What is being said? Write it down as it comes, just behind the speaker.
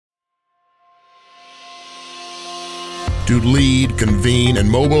to lead, convene, and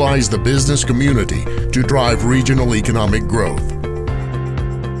mobilize the business community to drive regional economic growth.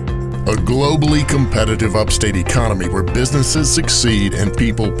 A globally competitive upstate economy where businesses succeed and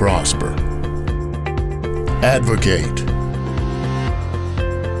people prosper. Advocate.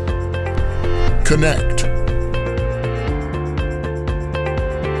 Connect.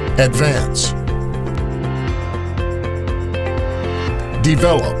 Advance.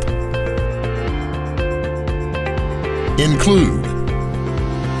 Develop. Include.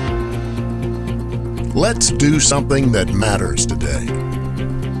 Let's do something that matters today.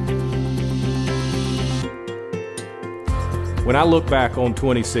 When I look back on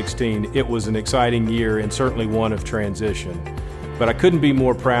 2016, it was an exciting year and certainly one of transition. But I couldn't be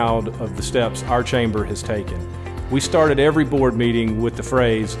more proud of the steps our chamber has taken. We started every board meeting with the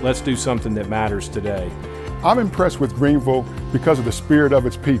phrase, "Let's do something that matters today." I'm impressed with Greenville because of the spirit of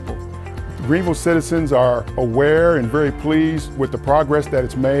its people. Greenville citizens are aware and very pleased with the progress that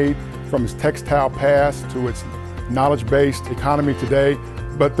it's made from its textile past to its knowledge-based economy today.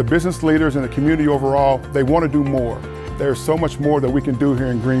 But the business leaders and the community overall, they want to do more. There's so much more that we can do here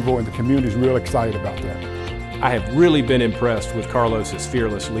in Greenville, and the community is real excited about that. I have really been impressed with Carlos's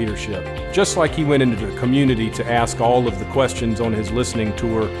fearless leadership. Just like he went into the community to ask all of the questions on his listening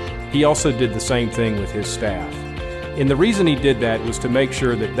tour, he also did the same thing with his staff. And the reason he did that was to make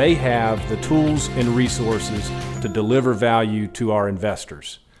sure that they have the tools and resources to deliver value to our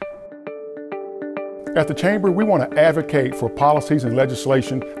investors. At the Chamber, we want to advocate for policies and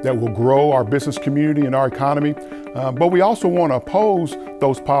legislation that will grow our business community and our economy, but we also want to oppose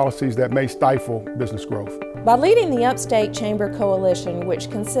those policies that may stifle business growth. By leading the Upstate Chamber Coalition, which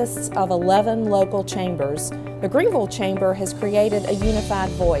consists of 11 local chambers, the Greenville Chamber has created a unified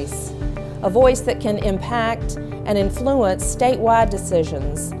voice, a voice that can impact and influence statewide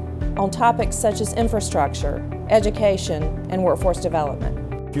decisions on topics such as infrastructure, education, and workforce development.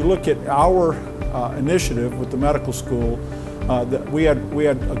 If you look at our initiative with the medical school, we had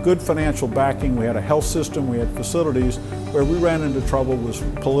a good financial backing, we had a health system, we had facilities. Where we ran into trouble was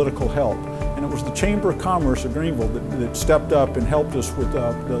political help. And it was the Chamber of Commerce of Greenville that stepped up and helped us with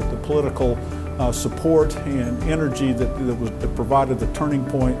the political support and energy that provided the turning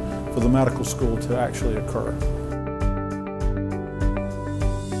point for the medical school to actually occur.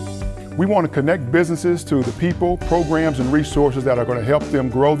 We want to connect businesses to the people, programs, and resources that are going to help them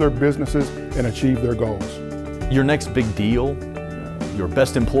grow their businesses and achieve their goals. Your next big deal, your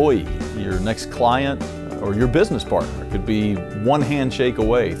best employee, your next client, or your business partner could be one handshake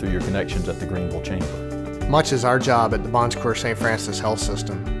away through your connections at the Greenville Chamber. Much as our job at the Bon Secours St. Francis Health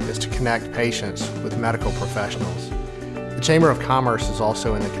System is to connect patients with medical professionals, the Chamber of Commerce is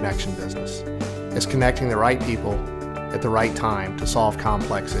also in the connection business. It's connecting the right people at the right time to solve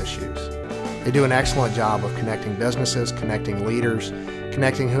complex issues. They do an excellent job of connecting businesses, connecting leaders,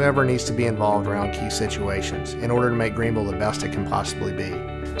 connecting whoever needs to be involved around key situations in order to make Greenville the best it can possibly be.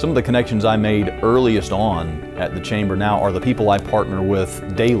 Some of the connections I made earliest on at the Chamber now are the people I partner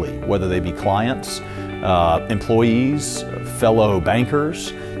with daily, whether they be clients, employees, fellow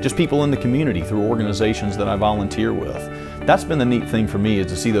bankers, just people in the community through organizations that I volunteer with. That's been the neat thing for me, is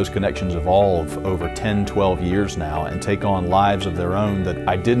to see those connections evolve over 10, 12 years now and take on lives of their own that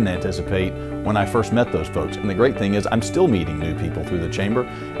I didn't anticipate when I first met those folks. And the great thing is I'm still meeting new people through the Chamber,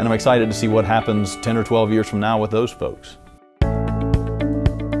 and I'm excited to see what happens 10 or 12 years from now with those folks.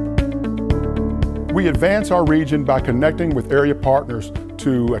 We advance our region by connecting with area partners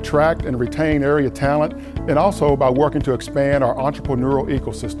to attract and retain area talent, and also by working to expand our entrepreneurial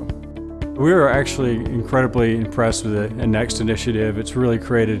ecosystem. We were actually incredibly impressed with the Next initiative. It's really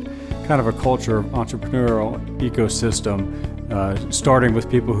created kind of a culture of entrepreneurial ecosystem, starting with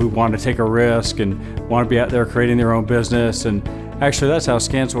people who want to take a risk and want to be out there creating their own business. And actually that's how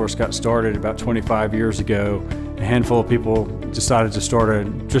ScanSource got started about 25 years ago. A handful of people decided to start a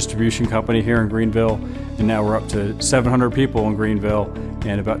distribution company here in Greenville, and now we're up to 700 people in Greenville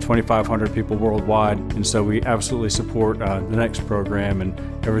and about 2,500 people worldwide. And so we absolutely support the Next program and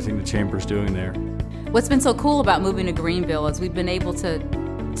everything the Chamber's doing there. What's been so cool about moving to Greenville is we've been able to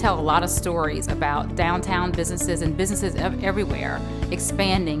tell a lot of stories about downtown businesses and businesses everywhere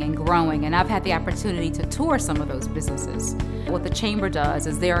expanding and growing, and I've had the opportunity to tour some of those businesses. What the Chamber does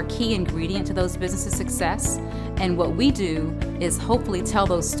is they're a key ingredient to those businesses' success, and what we do is hopefully tell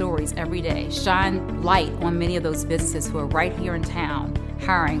those stories every day, shine light on many of those businesses who are right here in town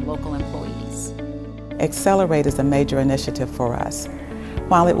hiring local employees. Accelerate is a major initiative for us.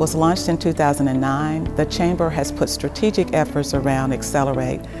 While it was launched in 2009, the Chamber has put strategic efforts around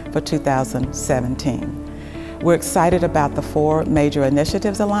Accelerate for 2017. We're excited about the 4 major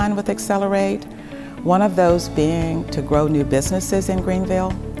initiatives aligned with Accelerate. One of those being to grow new businesses in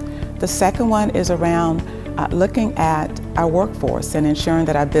Greenville. The second one is around looking at our workforce and ensuring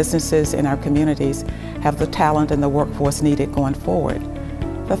that our businesses in our communities have the talent and the workforce needed going forward.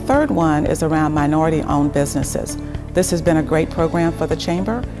 The third one is around minority-owned businesses. This has been a great program for the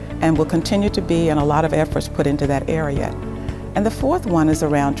Chamber and will continue to be, and a lot of efforts put into that area. And the fourth one is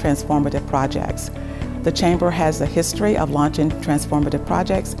around transformative projects. The Chamber has a history of launching transformative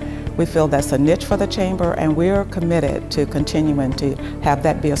projects. We feel that's a niche for the Chamber, and we're committed to continuing to have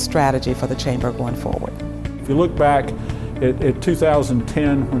that be a strategy for the Chamber going forward. If you look back at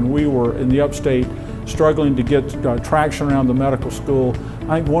 2010, when we were in the upstate struggling to get traction around the medical school,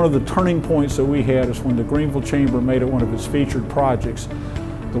 I think one of the turning points that we had is when the Greenville Chamber made it one of its featured projects.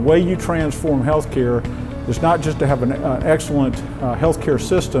 The way you transform healthcare is not just to have an excellent healthcare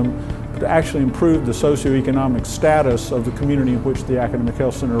system, but to actually improve the socioeconomic status of the community in which the Academic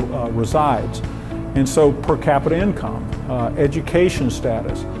Health Center resides. And so per capita income, education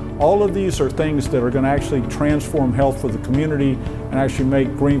status, all of these are things that are going to actually transform health for the community and actually make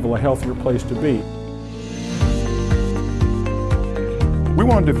Greenville a healthier place to be. We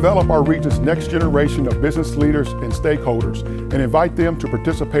want to develop our region's next generation of business leaders and stakeholders and invite them to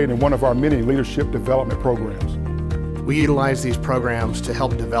participate in one of our many leadership development programs. We utilize these programs to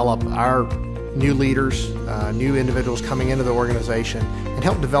help develop our new leaders, new individuals coming into the organization, and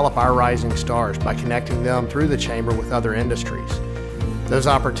help develop our rising stars by connecting them through the Chamber with other industries. Those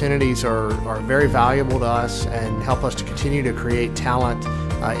opportunities are very valuable to us and help us to continue to create talent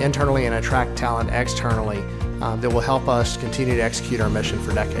internally and attract talent externally that will help us continue to execute our mission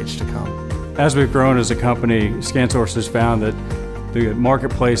for decades to come. As we've grown as a company, ScanSource has found that the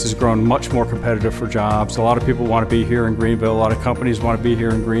marketplace has grown much more competitive for jobs. A lot of people want to be here in Greenville, a lot of companies want to be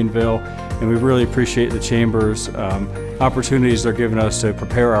here in Greenville, and we really appreciate the Chamber's opportunities they're giving us to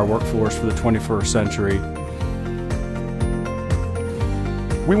prepare our workforce for the 21st century.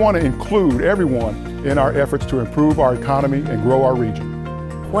 We want to include everyone in our efforts to improve our economy and grow our region.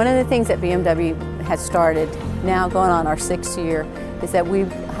 One of the things that BMW has started, now going on our 6th year, is that we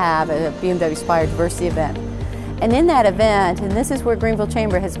have a BMW Supplier Diversity event. And in that event, and this is where Greenville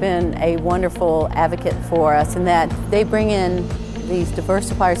Chamber has been a wonderful advocate for us, in that they bring in these diverse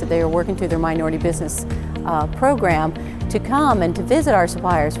suppliers that they are working through their minority business program to come and to visit our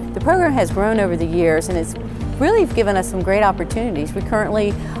suppliers. The program has grown over the years, and it's really given us some great opportunities. We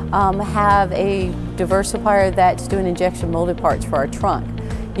currently have a diverse supplier that's doing injection molded parts for our trunk.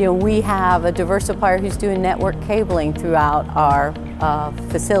 You know, we have a diverse supplier who's doing network cabling throughout our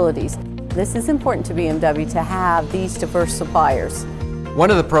facilities. This is important to BMW to have these diverse suppliers.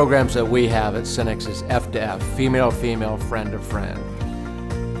 One of the programs that we have at Cenex is F2F, female to female, friend to friend.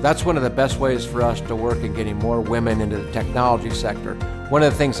 That's one of the best ways for us to work in getting more women into the technology sector. One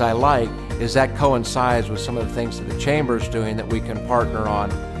of the things I like is that coincides with some of the things that the Chamber's doing that we can partner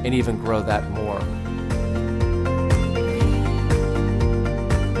on and even grow that more.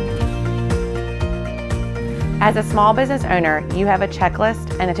 As a small business owner, you have a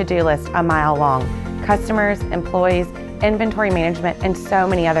checklist and a to-do list a mile long. Customers, employees, inventory management, and so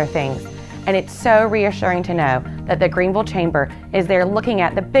many other things. And it's so reassuring to know that the Greenville Chamber is there looking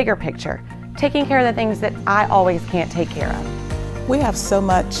at the bigger picture, taking care of the things that I always can't take care of. We have so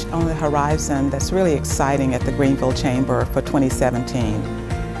much on the horizon that's really exciting at the Greenville Chamber for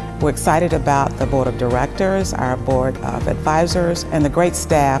 2017. We're excited about the Board of Directors, our Board of Advisors, and the great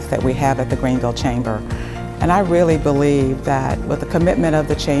staff that we have at the Greenville Chamber. And I really believe that with the commitment of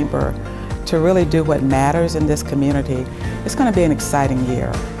the Chamber to really do what matters in this community, it's going to be an exciting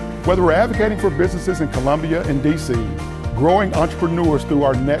year. Whether we're advocating for businesses in Columbia and DC, growing entrepreneurs through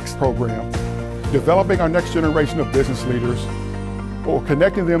our NEXT program, developing our next generation of business leaders, or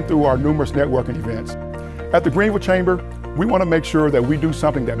connecting them through our numerous networking events, at the Greenville Chamber, we want to make sure that we do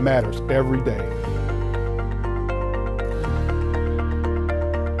something that matters every day.